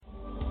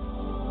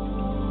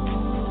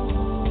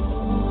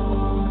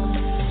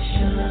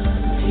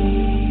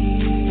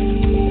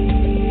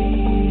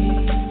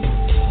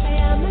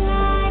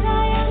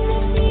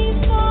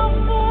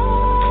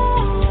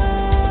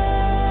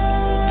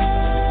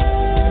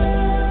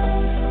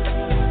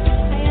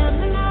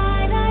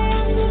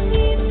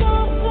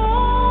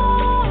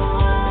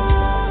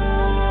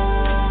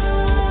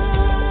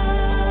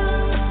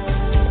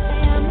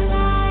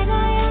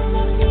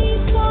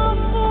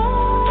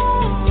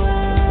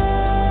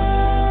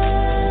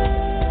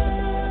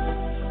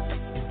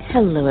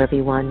Hello,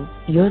 everyone.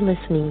 You're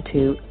listening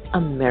to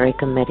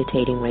America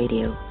Meditating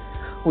Radio.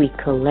 We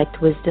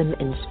collect wisdom,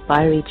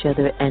 inspire each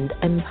other, and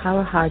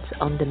empower hearts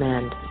on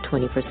demand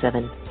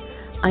 24/7.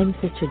 I'm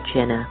Sister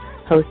Jenna,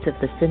 host of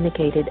the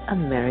syndicated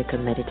America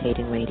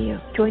Meditating Radio.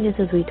 Join us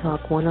as we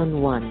talk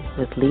one-on-one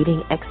with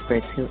leading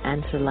experts who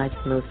answer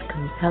life's most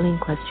compelling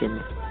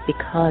questions.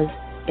 Because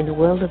in a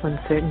world of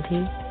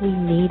uncertainty, we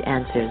need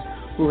answers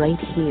right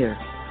here,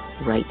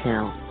 right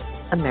now.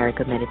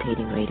 America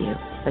Meditating Radio,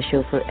 a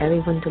show for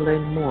everyone to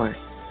learn more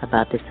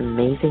about this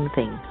amazing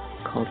thing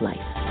called life.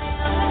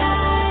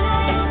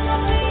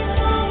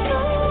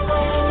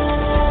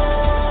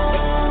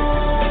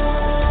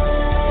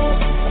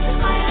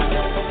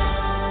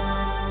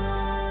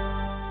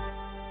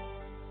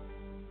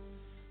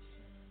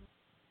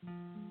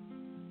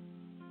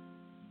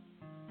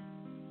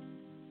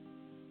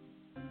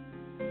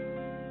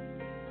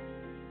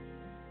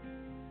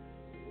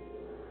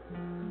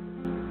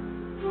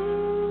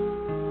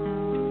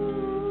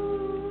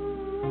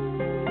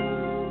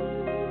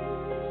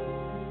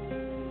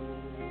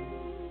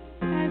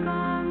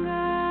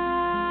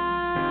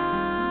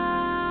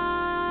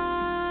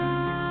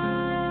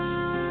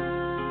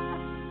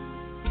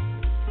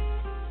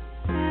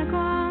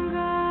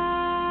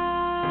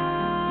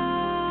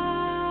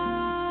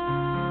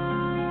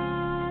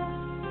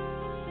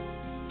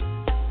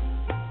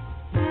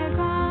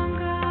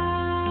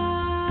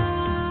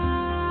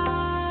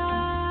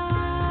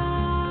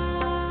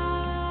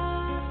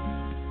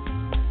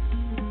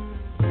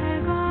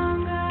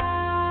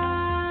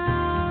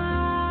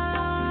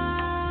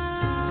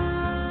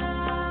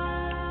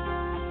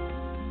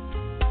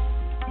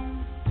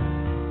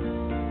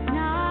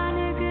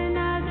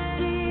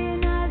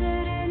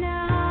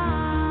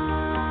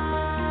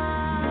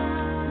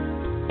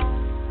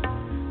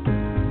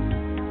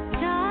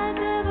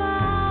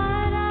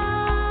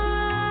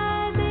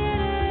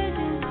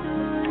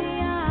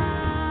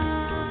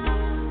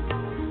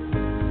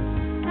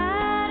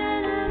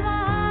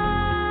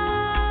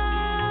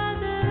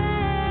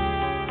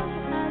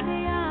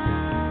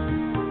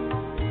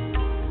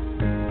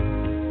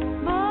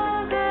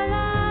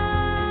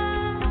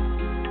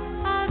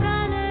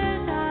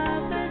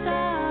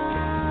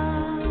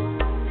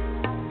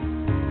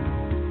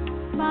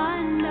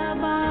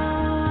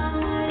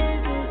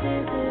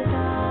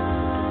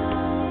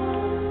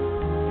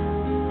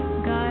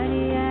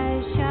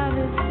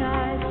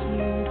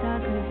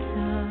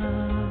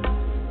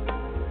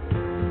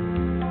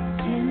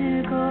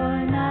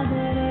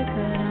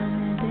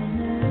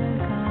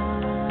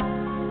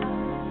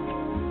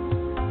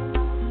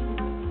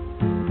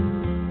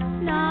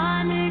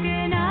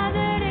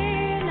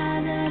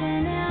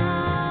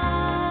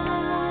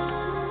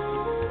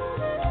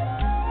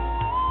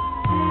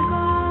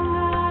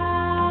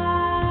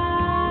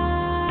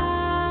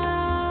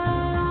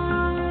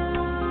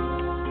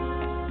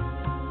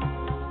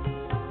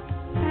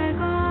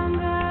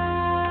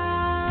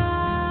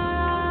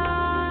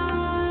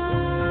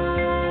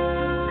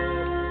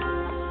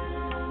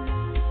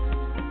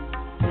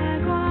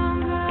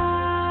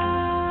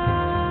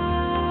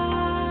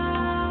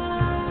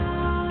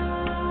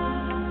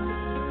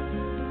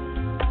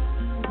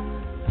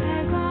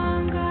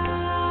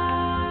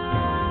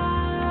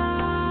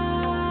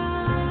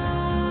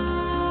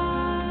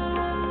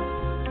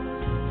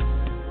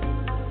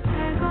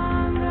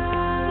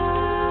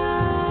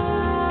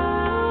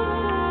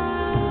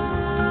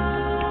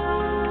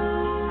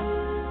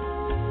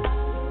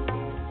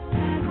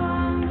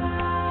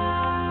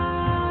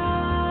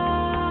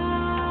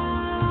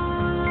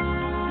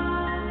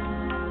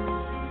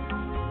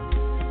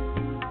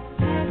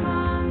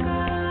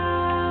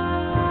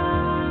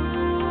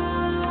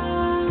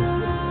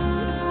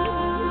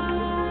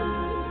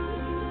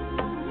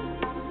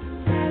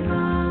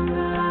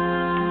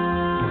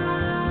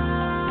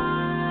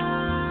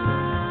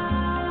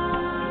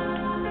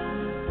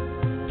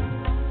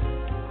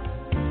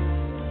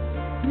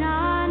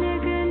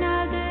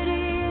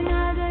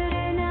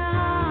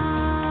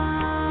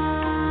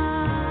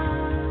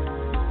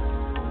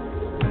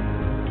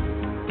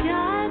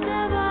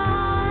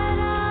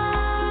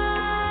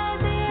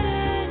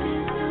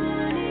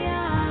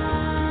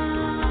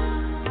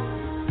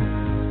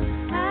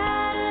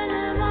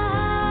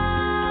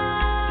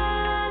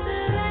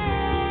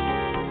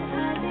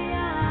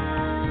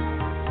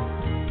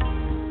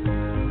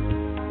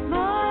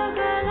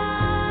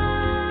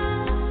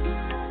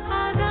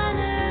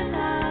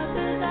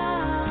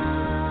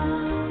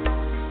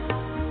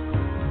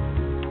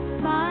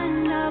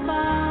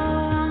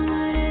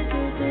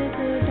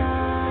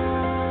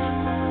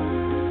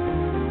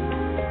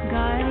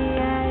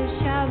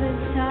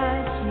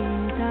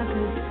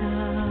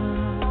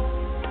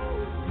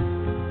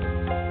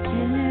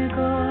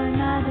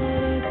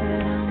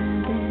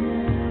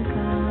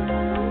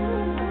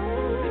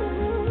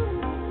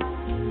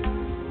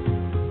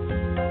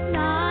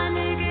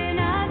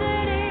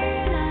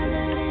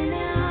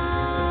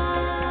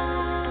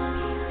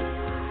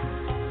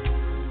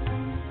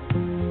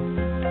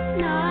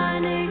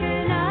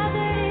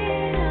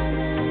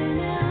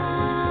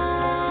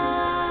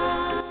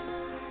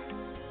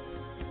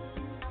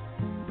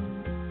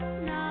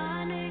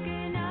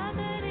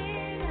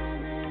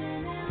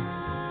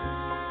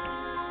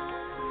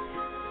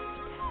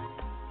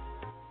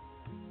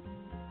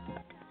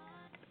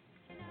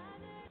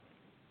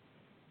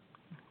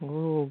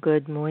 Oh,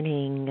 good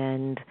morning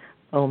and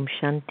Om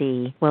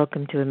Shanti.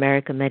 Welcome to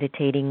America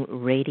Meditating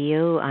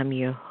Radio. I'm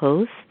your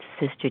host,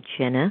 Sister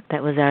Jenna.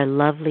 That was our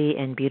lovely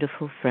and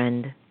beautiful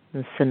friend,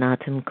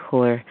 Sanatan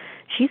Kaur.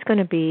 She's going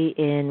to be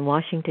in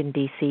Washington,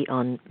 D.C.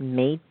 on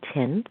May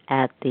 10th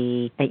at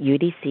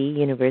UDC,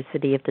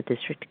 University of the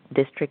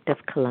District of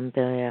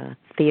Columbia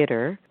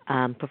Theater,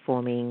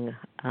 performing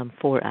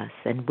for us.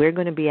 And we're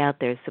going to be out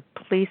there, so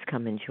please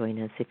come and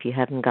join us. If you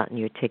haven't gotten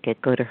your ticket,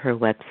 go to her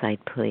website,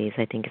 please.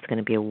 I think it's going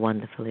to be a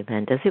wonderful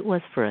event, as it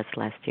was for us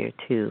last year,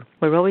 too.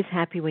 We're always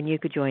happy when you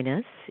could join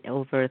us.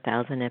 Over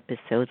 1,000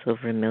 episodes,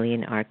 over 1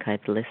 million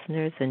archived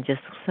listeners, and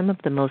just some of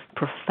the most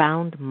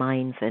profound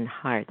minds and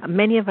hearts.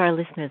 Many of our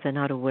listeners are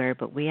not aware,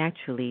 but we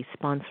actually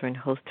sponsor and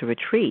host a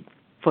retreat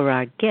for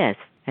our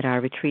guests at our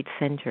retreat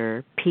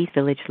center, Peace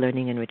Village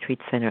Learning and Retreat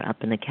Center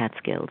up in the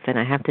Catskills. And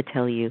I have to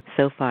tell you,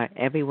 so far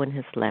everyone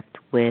has left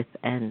with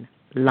an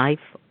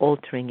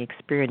life-altering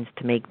experience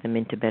to make them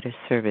into better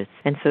service.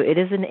 And so it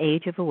is an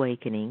age of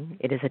awakening.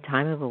 It is a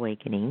time of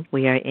awakening.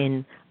 We are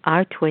in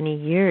our 20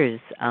 years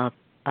of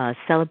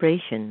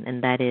celebration,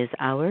 and that is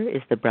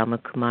the Brahma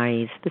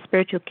Kumaris, the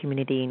spiritual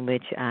community in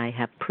which I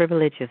have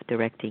privilege of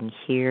directing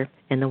here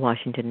in the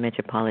Washington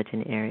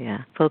metropolitan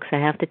area. Folks, I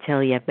have to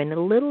tell you, I've been a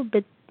little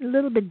bit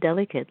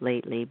delicate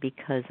lately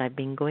because I've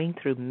been going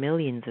through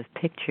millions of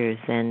pictures,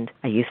 and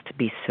I used to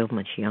be so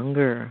much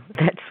younger.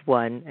 That's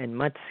one, and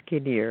much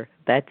skinnier.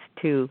 That's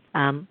two.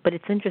 But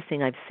it's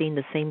interesting. I've seen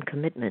the same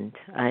commitment.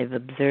 I've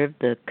observed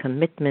the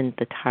commitment,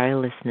 the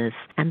tirelessness,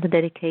 and the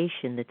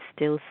dedication that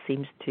still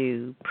seems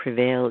to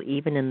prevail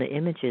even in the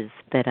images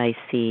that I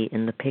see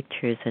in the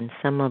pictures and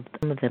some of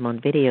them on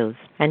videos.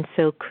 And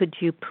so could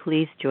you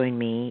please join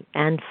me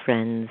and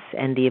friends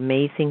and the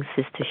amazing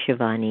Sister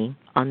Shivani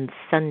on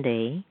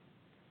Sunday,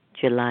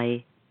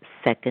 July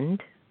 2nd,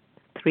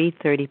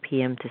 3:30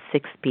 p.m. to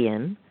 6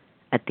 p.m.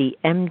 at the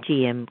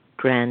MGM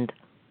Grand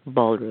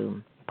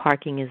Ballroom.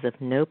 Parking is of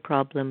no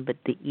problem, but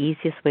the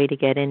easiest way to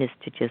get in is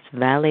to just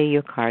valet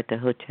your car at the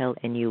hotel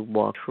and you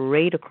walk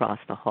straight across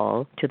the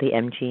hall to the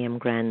MGM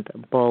Grand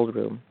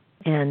Ballroom.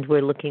 And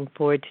we're looking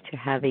forward to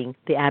having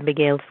the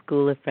Abigail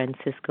School of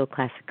Francisco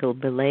Classical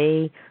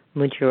Ballet,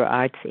 Mudra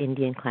Arts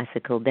Indian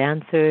Classical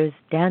Dancers,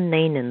 Dan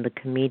Nanan, the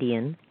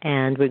comedian,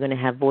 and we're going to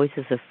have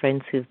voices of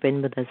friends who've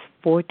been with us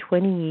for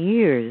 20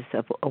 years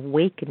of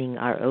awakening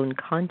our own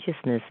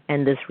consciousness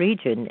in this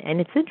region. And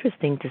it's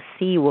interesting to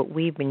see what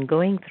we've been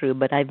going through,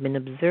 but I've been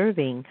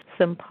observing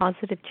some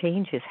positive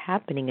changes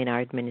happening in our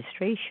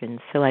administration.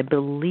 So I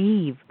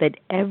believe that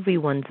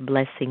everyone's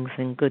blessings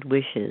and good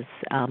wishes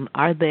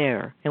are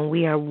there, and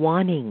we are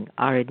wanting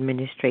our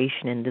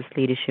administration and this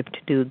leadership to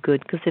do good,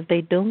 because if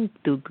they don't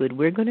do good,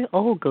 we're going to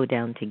all go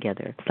down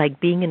together. It's like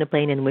being in a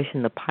plane and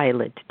wishing the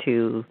pilot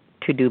to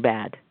do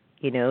bad.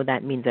 You know,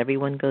 that means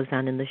everyone goes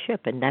down in the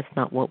ship, and that's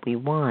not what we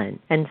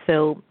want. And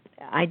so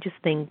I just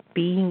think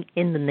being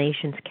in the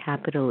nation's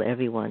capital,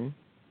 everyone,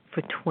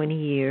 for 20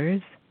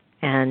 years,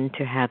 and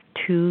to have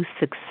 2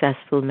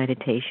 successful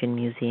meditation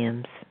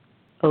museums,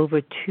 over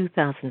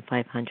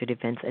 2,500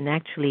 events, and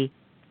actually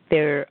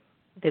there's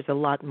a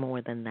lot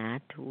more than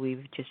that.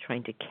 We're just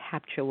trying to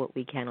capture what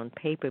we can on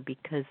paper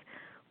because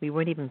we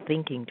weren't even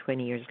thinking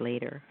 20 years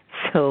later.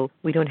 So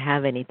we don't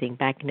have anything.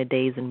 Back in the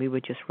days when we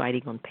were just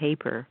writing on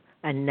paper,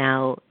 and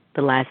now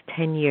the last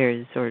 10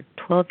 years or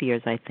 12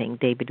 years, I think,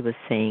 David was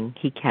saying,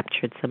 he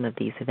captured some of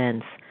these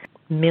events.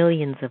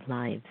 Millions of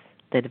lives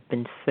that have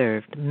been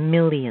served,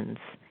 millions.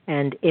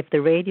 And if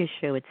the radio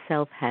show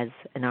itself has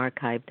an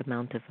archived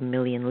amount of 1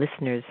 million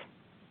listeners,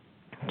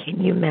 can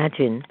you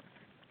imagine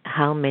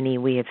how many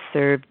we have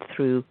served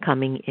through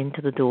coming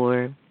into the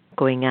door,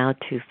 going out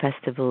to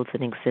festivals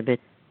and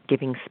exhibits,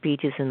 giving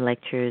speeches and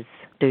lectures,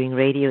 doing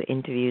radio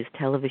interviews,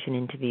 television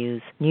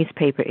interviews,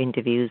 newspaper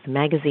interviews,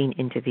 magazine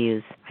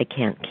interviews. I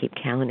can't keep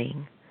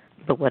counting.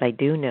 But what I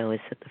do know is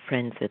that the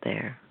friends are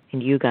there,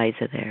 and you guys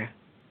are there,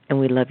 and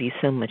we love you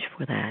so much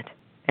for that.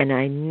 And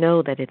I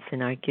know that it's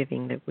in our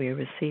giving that we're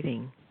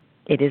receiving.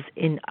 It is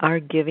in our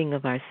giving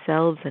of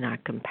ourselves and our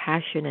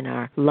compassion and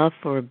our love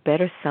for a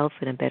better self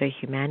and a better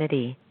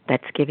humanity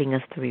that's giving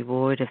us the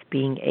reward of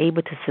being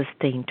able to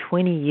sustain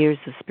 20 years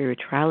of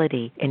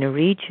spirituality in a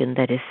region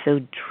that is so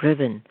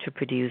driven to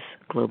produce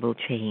global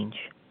change.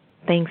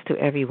 Thanks to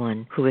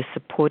everyone who has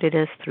supported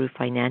us through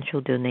financial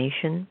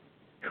donation,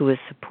 who has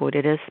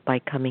supported us by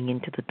coming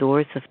into the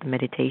doors of the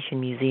Meditation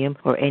Museum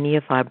or any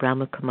of our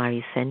Brahma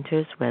Kumari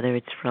centers, whether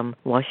it's from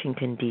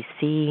Washington,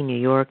 D.C., New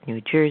York,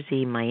 New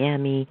Jersey,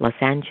 Miami, Los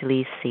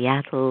Angeles,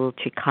 Seattle,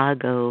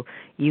 Chicago,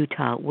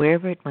 Utah,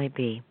 wherever it might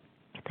be.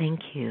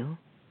 Thank you.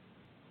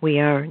 We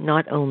are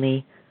not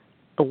only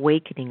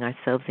awakening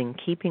ourselves and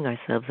keeping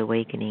ourselves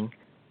awakening,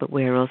 but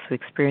we are also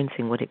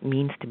experiencing what it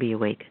means to be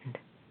awakened.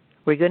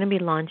 We're going to be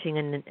launching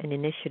an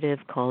initiative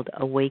called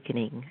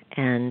Awakening,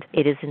 and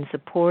it is in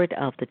support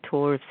of the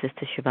tour of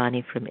Sister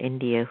Shivani from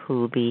India, who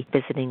will be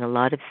visiting a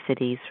lot of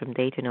cities from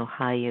Dayton,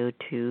 Ohio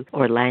to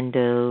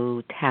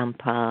Orlando,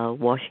 Tampa,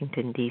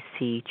 Washington,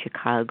 D.C.,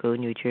 Chicago,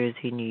 New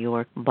Jersey, New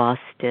York,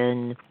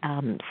 Boston,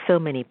 so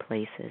many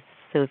places.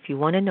 So if you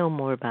want to know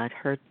more about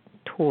her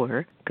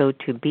tour, go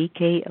to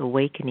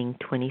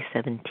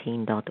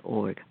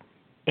bkawakening2017.org.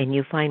 And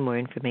you'll find more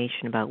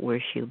information about where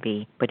she'll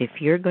be. But if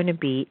you're going to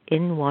be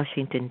in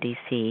Washington,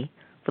 D.C.,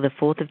 for the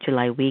 4th of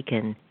July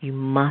weekend, you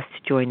must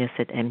join us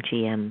at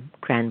MGM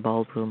Grand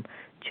Ballroom,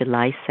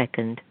 July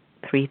 2nd,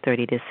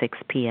 3:30 to 6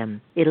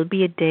 p.m. It'll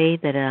be a day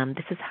that,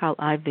 this is how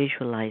I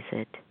visualize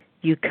it.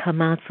 You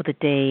come out for the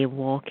day,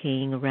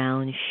 walking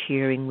around,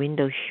 sharing,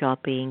 window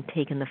shopping,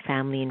 taking the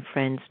family and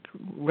friends,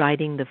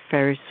 riding the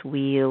Ferris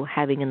wheel,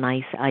 having a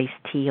nice iced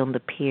tea on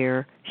the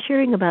pier,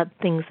 sharing about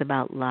things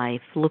about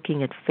life,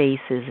 looking at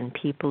faces and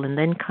people, and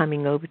then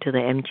coming over to the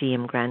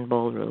MGM Grand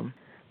Ballroom.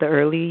 The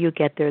earlier you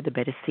get there, the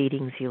better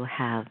seatings you'll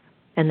have.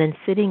 And then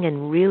sitting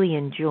and really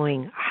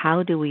enjoying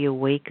how do we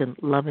awaken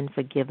love and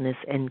forgiveness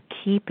and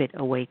keep it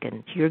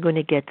awakened. You're going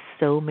to get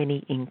so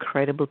many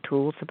incredible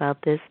tools about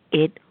this.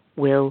 It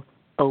will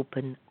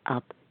open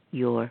up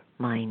your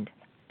mind.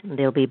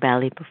 There'll be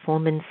ballet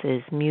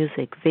performances,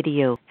 music,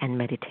 video, and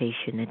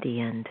meditation at the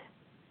end.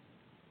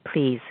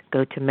 Please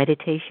go to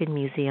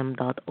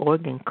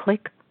meditationmuseum.org and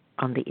click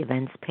on the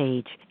events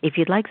page if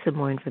you'd like some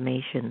more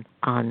information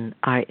on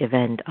our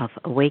event of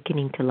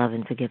Awakening to Love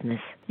and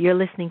Forgiveness. You're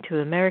listening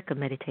to America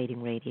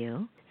Meditating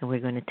Radio, and we're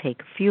going to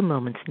take a few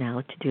moments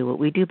now to do what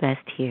we do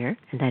best here,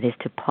 and that is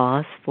to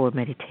pause for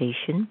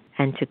meditation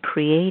and to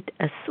create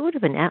a sort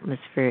of an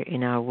atmosphere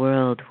in our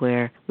world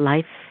where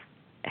life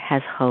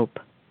has hope,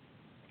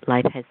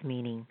 life has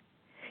meaning.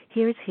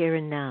 Here's Here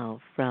and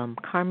Now from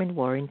Carmen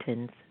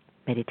Warrington's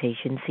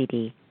meditation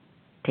CD.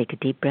 Take a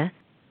deep breath.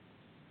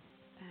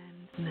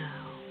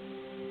 Now,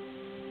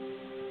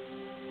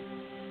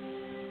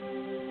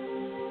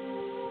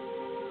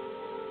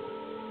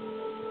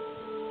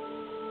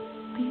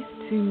 these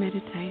two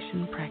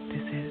meditation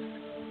practices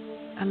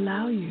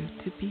allow you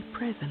to be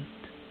present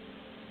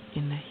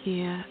in the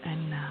here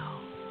and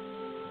now.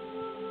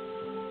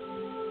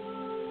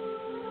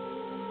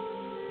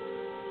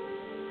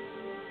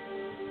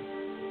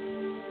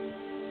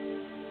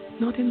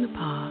 Not in the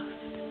past,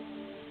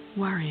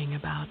 worrying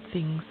about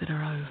things that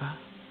are over.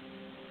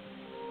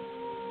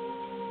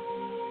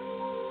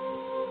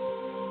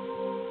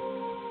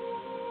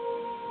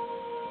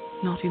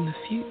 Not in the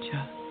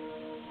future,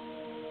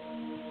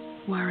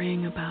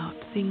 worrying about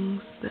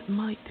things that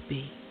might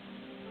be.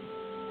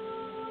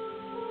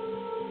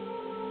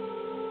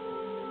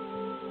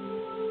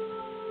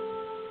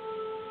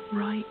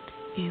 Right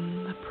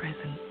in the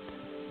present.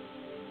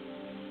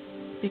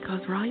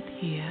 Because right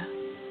here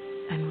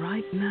and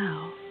right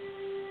now,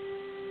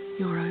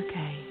 you're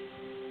okay.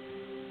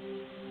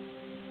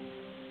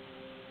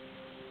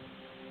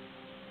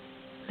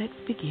 Let's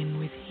begin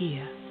with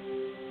here.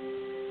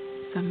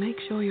 So make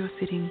sure you're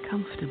sitting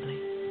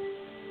comfortably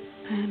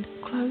and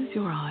close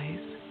your eyes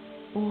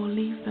or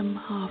leave them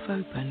half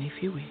open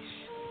if you wish.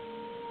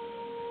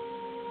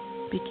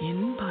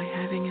 Begin by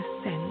having a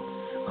sense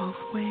of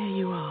where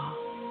you are.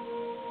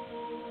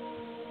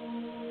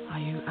 Are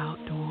you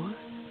outdoors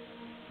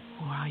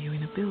or are you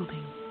in a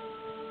building?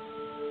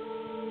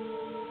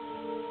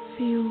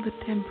 Feel the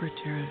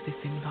temperature of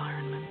this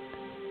environment.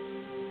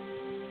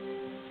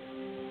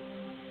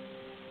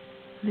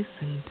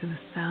 Listen to the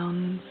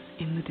sounds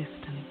in the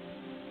distance.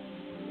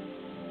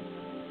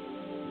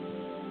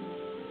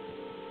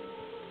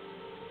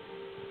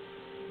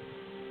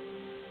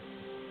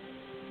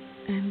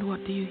 And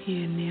what do you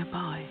hear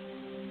nearby?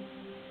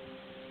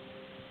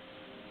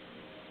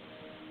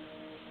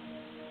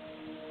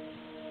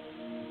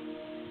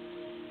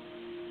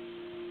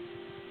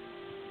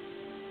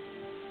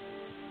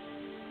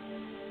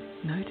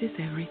 Notice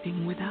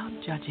everything without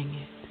judging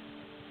it,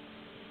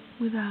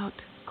 without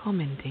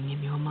commenting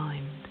in your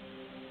mind.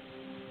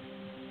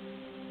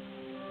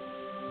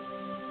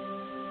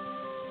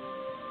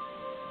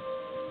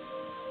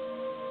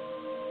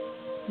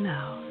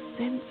 Now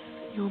sense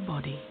your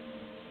body,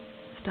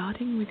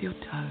 starting with your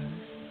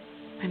toes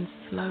and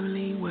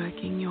slowly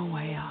working your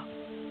way up.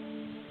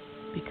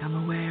 Become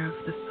aware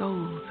of the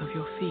soles of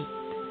your feet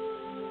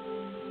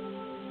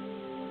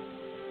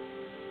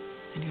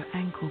and your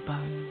ankle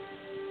bones.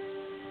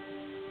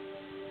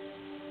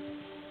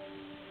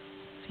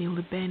 Feel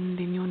the bend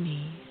in your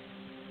knees.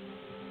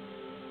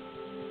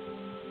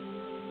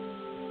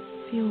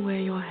 Feel where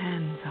your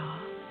hands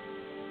are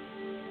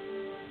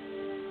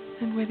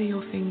and whether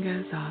your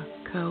fingers are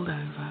curled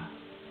over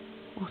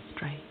or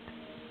straight.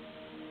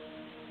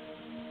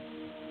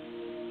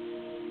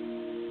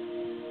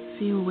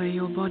 Feel where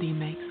your body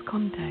makes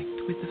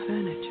contact with the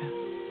furniture.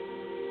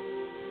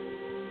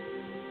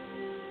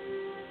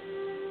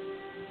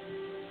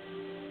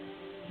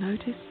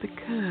 Notice the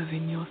curve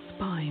in your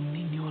spine,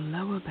 in your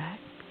lower back,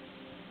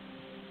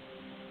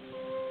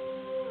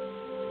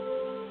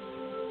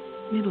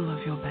 middle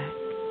of your back,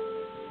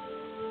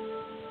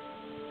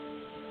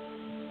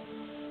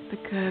 the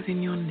curve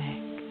in your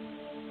neck.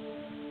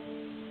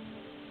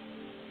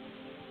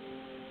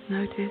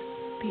 Notice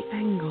the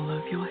angle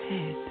of your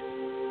head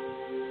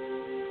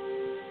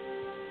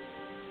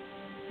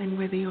and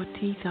whether your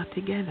teeth are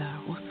together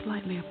or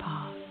slightly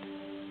apart.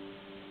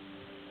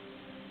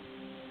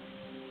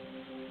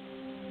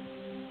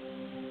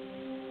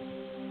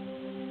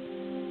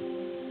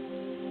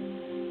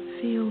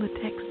 feel the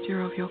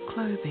texture of your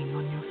clothing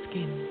on your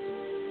skin.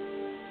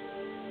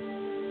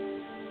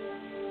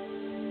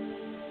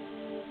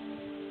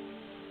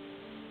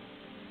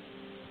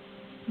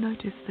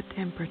 Notice the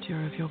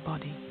temperature of your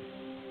body.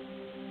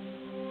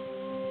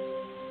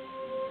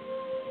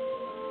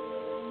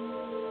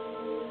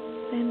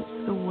 Sense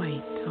the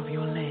weight of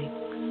your legs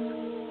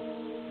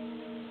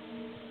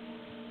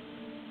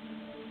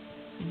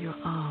and your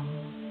arms,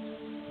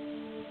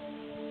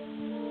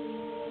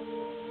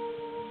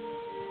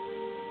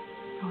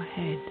 your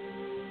head.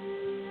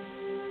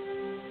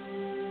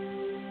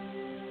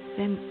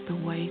 Sense the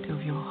weight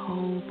of your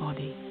whole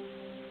body.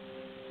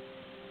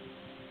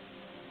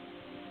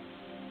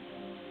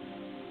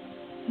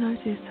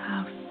 Notice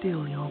how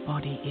still your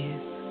body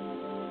is.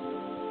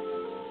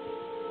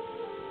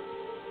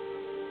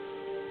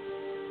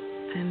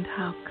 And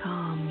how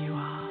calm you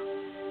are.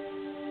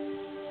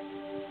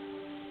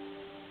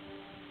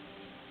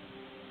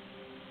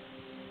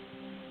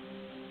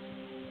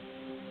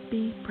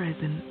 Be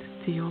present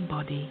to your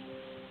body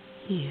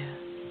here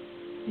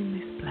in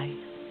this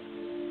place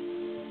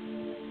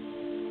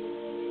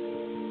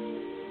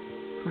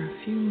for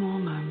a few more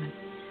moments.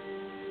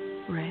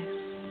 Rest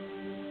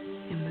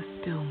in the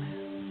stillness.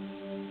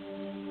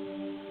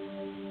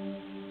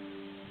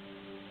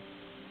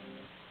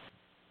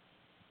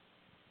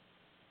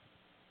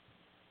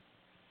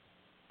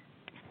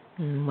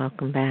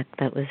 Welcome back.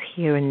 That was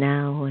Here and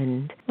Now,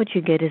 and what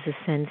you get is a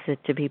sense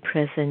that to be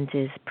present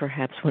is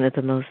perhaps one of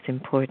the most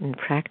important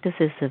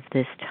practices of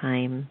this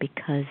time,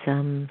 because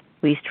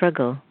we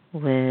struggle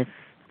with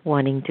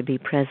wanting to be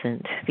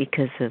present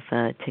because of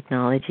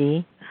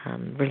technology,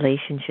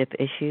 relationship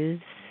issues,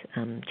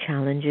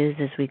 challenges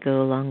as we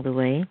go along the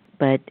way.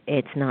 But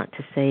it's not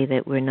to say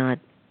that we're not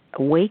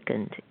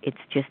awakened. It's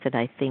just that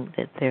I think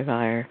that there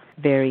are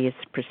various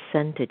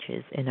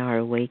percentages in our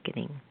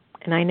awakening.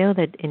 And I know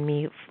that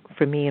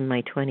for me in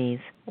my 20s,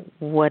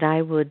 what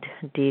I would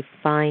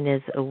define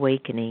as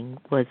awakening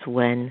was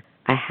when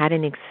I had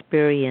an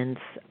experience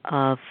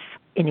of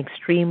an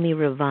extremely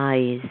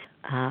revised,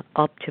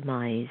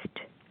 optimized,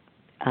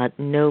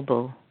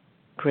 noble,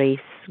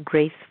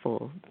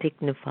 graceful,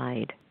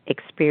 dignified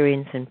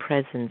experience and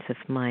presence of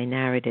my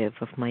narrative,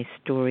 of my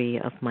story,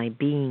 of my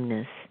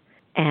beingness.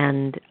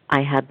 And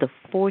I had the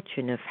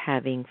fortune of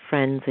having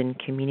friends and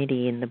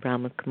community in the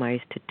Brahma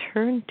Kumaris to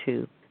turn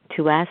to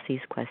ask these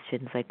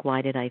questions, like,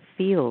 why did I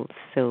feel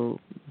so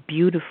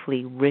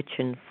beautifully rich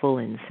and full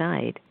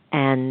inside?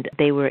 And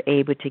they were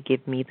able to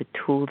give me the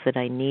tools that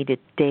I needed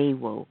to stay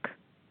woke,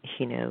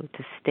 to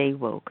stay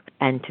woke,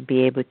 and to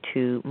be able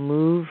to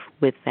move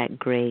with that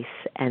grace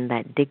and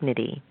that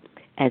dignity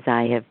as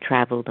I have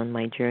traveled on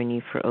my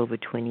journey for over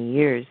 20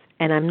 years.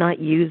 And I'm not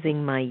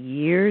using my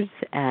years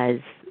as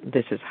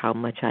this is how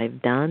much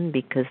I've done,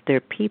 because there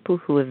are people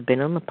who have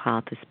been on the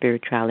path of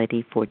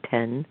spirituality for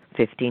 10,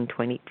 15,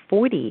 20,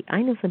 40.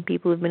 I know some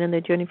people who have been on their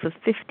journey for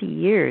 50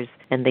 years,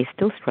 and they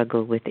still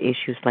struggle with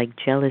issues like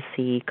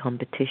jealousy,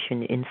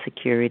 competition,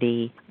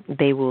 insecurity.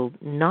 They will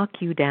knock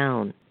you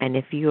down, and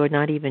if you're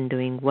not even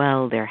doing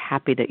well, they're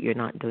happy that you're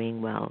not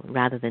doing well,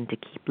 rather than to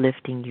keep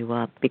lifting you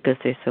up because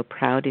they're so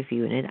proud of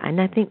you. And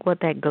I think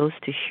what that goes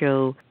to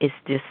show is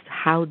just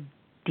how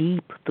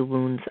deep the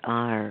wounds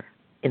are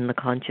in the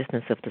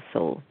consciousness of the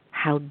soul,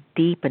 how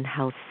deep and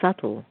how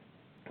subtle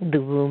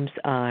the wounds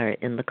are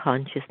in the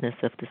consciousness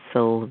of the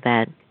soul,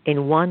 that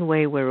in one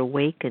way we're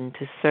awakened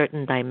to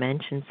certain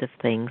dimensions of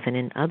things, and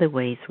in other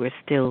ways we're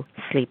still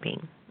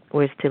sleeping.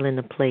 We're still in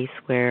a place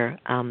where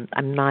I'm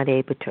not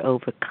able to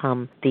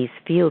overcome these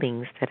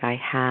feelings that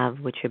I have,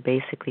 which are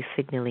basically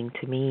signaling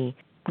to me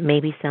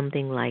maybe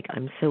something like,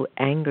 I'm so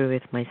angry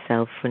with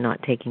myself for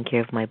not taking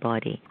care of my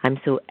body. I'm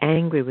so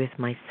angry with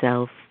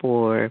myself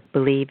for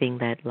believing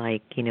that,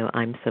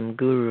 I'm some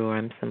guru or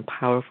I'm some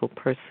powerful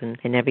person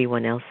and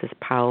everyone else is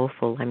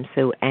powerful. I'm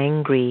so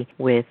angry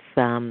with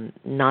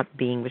not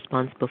being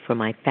responsible for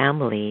my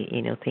family,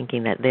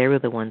 thinking that they were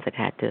the ones that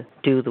had to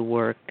do the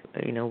work,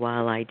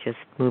 while I just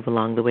move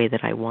along the way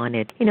that I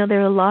wanted.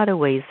 There are a lot of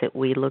ways that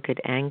we look at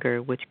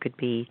anger, which could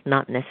be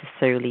not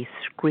necessarily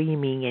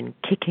screaming and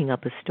kicking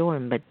up a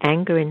storm, but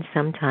anger in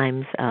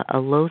sometimes a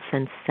low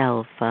sense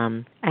self,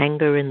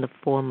 anger in the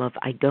form of,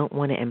 I don't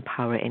want to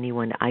empower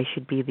anyone. I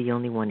should be the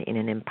only one in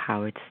an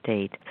empowered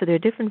state. So there are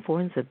different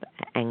forms of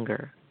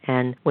anger.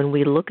 And when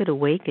we look at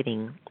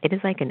awakening, it is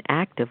like an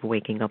act of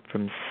waking up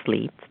from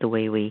sleep, the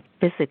way we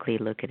physically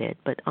look at it.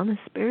 But on a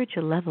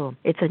spiritual level,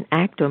 it's an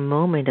act or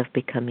moment of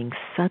becoming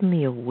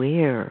suddenly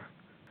aware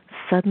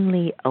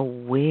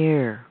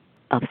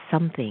of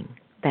something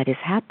that is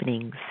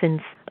happening.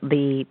 Since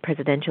the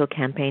presidential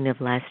campaign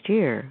of last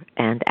year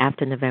and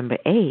after November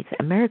 8th,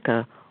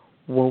 America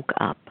woke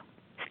up.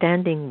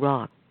 Standing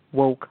Rock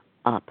woke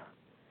up.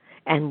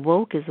 And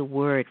woke is a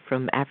word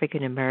from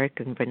African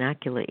American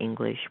vernacular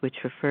English, which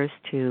refers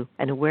to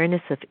an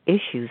awareness of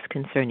issues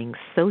concerning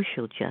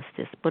social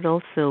justice, but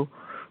also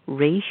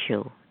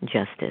racial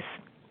justice.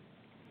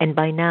 And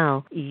by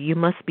now, you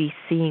must be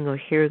seeing or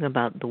hearing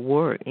about the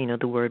word,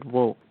 the word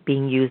woke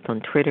being used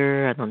on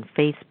Twitter and on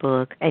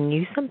Facebook, and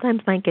you sometimes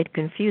might get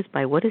confused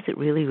by what does it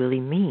really, really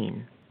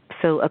mean.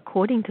 So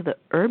according to the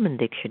Urban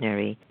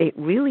Dictionary, it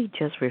really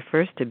just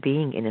refers to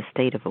being in a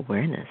state of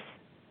awareness.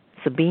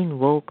 So being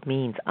woke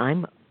means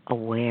I'm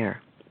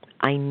aware.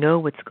 I know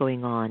what's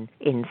going on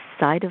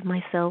inside of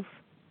myself.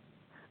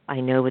 I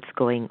know what's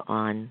going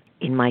on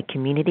in my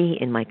community,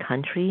 in my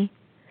country,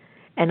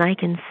 and I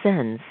can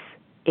sense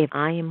if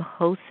I am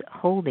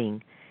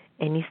holding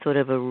any sort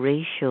of a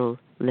racial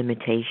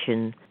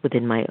limitation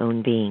within my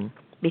own being,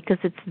 because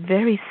it's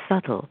very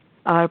subtle.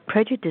 Our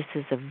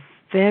prejudices are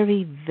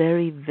very,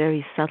 very,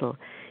 very subtle.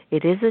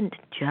 It isn't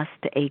just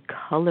a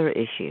color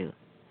issue.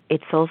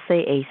 It's also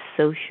a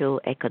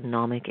social,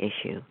 economic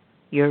issue.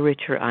 You're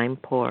richer, I'm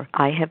poor.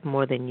 I have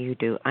more than you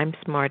do. I'm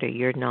smarter,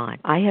 you're not.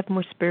 I have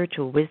more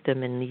spiritual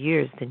wisdom in the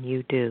years than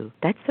you do.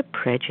 That's a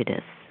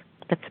prejudice.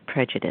 That's a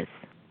prejudice.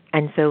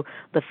 And so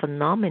the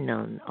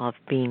phenomenon of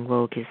being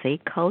woke is a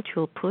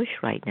cultural push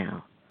right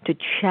now to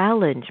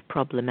challenge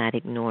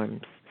problematic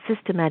norms,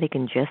 systematic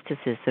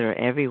injustices that are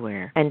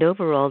everywhere, and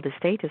overall the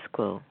status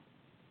quo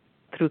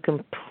through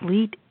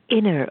complete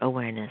inner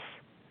awareness,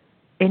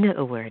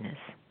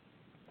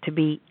 to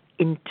be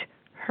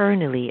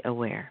internally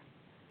aware.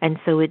 And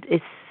so it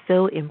is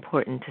so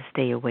important to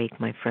stay awake,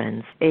 my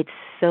friends. It's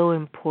so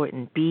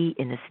important to be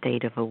in a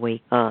state of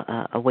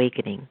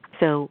awakening.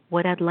 So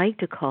what I'd like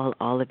to call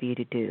all of you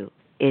to do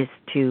is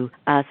to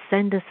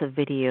send us a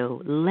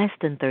video less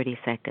than 30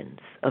 seconds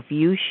of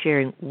you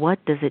sharing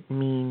what does it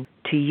mean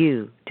to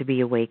you to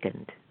be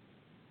awakened.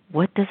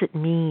 What does it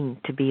mean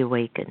to be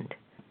awakened?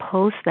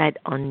 Post that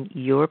on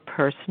your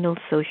personal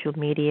social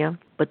media,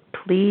 but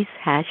please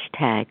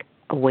hashtag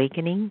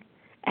awakening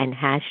and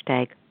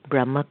hashtag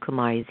Brahma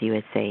Kumaris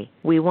USA.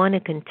 We want to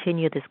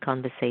continue this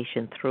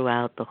conversation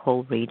throughout the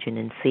whole region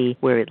and see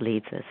where it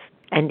leads us.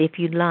 And if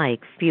you'd like,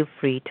 feel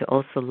free to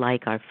also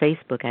like our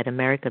Facebook at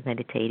America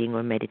Meditating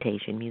or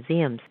Meditation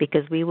Museums,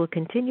 because we will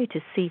continue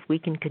to see if we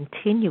can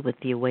continue with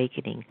the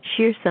awakening.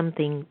 Share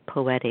something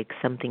poetic,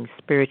 something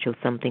spiritual,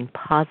 something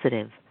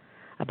positive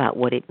about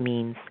what it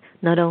means.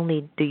 Not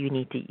only do you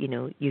need to,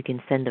 you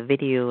can send a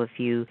video of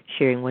you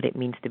sharing what it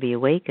means to be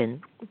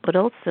awakened, but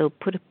also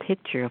put a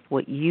picture of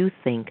what you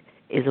think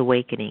is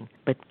awakening.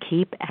 But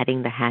keep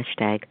adding the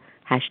hashtag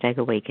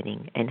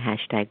awakening and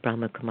hashtag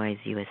Brahma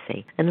Kumaris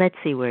USA. And let's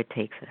see where it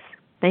takes us.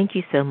 Thank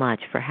you so much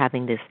for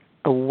having this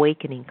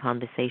awakening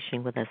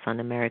conversation with us on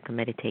America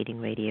Meditating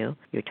Radio.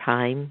 Your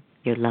time,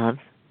 your love,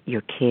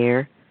 your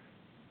care,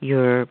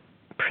 your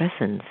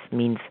presence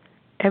means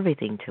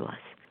everything to us.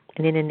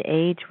 And in an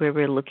age where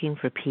we're looking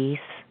for peace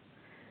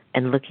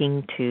and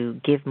looking to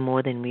give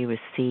more than we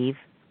receive,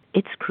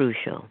 it's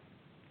crucial.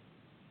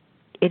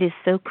 It is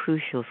so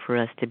crucial for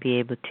us to be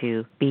able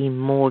to be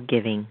more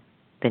giving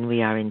than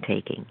we are in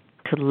taking,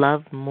 to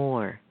love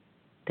more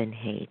than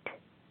hate.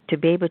 To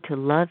be able to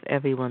love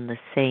everyone the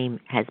same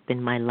has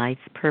been my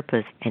life's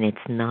purpose, and it's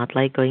not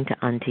like going to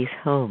auntie's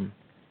home.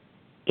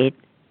 It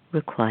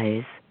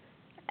requires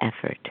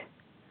effort.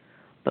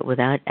 But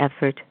without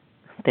effort,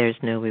 there's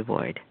no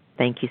reward.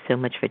 Thank you so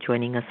much for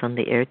joining us on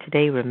the air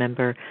today.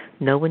 Remember,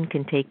 no one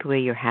can take away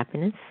your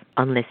happiness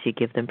unless you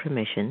give them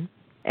permission.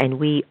 And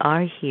we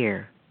are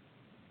here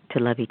to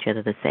love each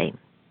other the same.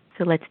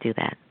 So let's do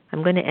that.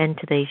 I'm going to end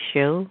today's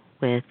show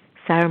with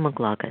Sarah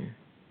McLaughlin,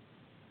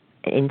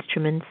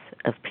 Instruments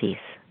of Peace.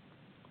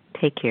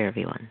 Take care,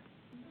 everyone.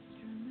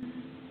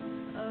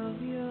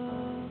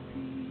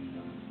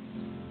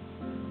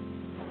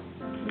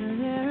 Where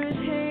there is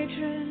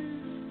hatred,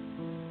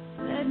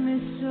 let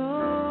me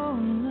sow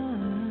love.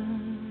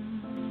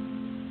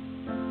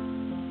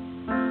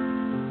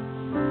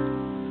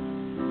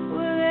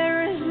 Where there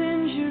is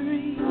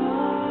injury,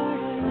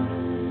 where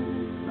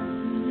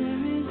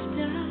there is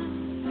doubt,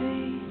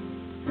 faith.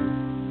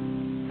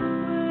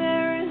 Where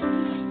there is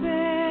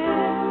despair,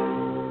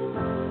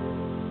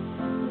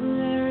 where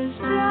there is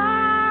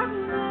darkness,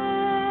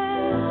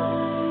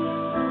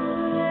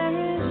 where there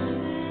is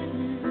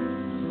sadness,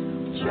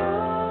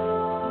 joy.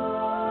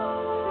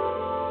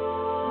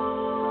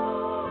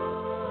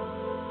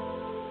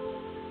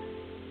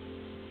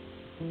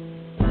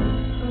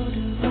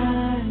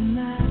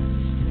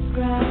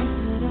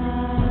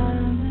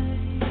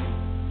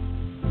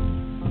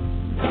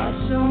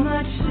 So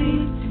much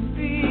sleep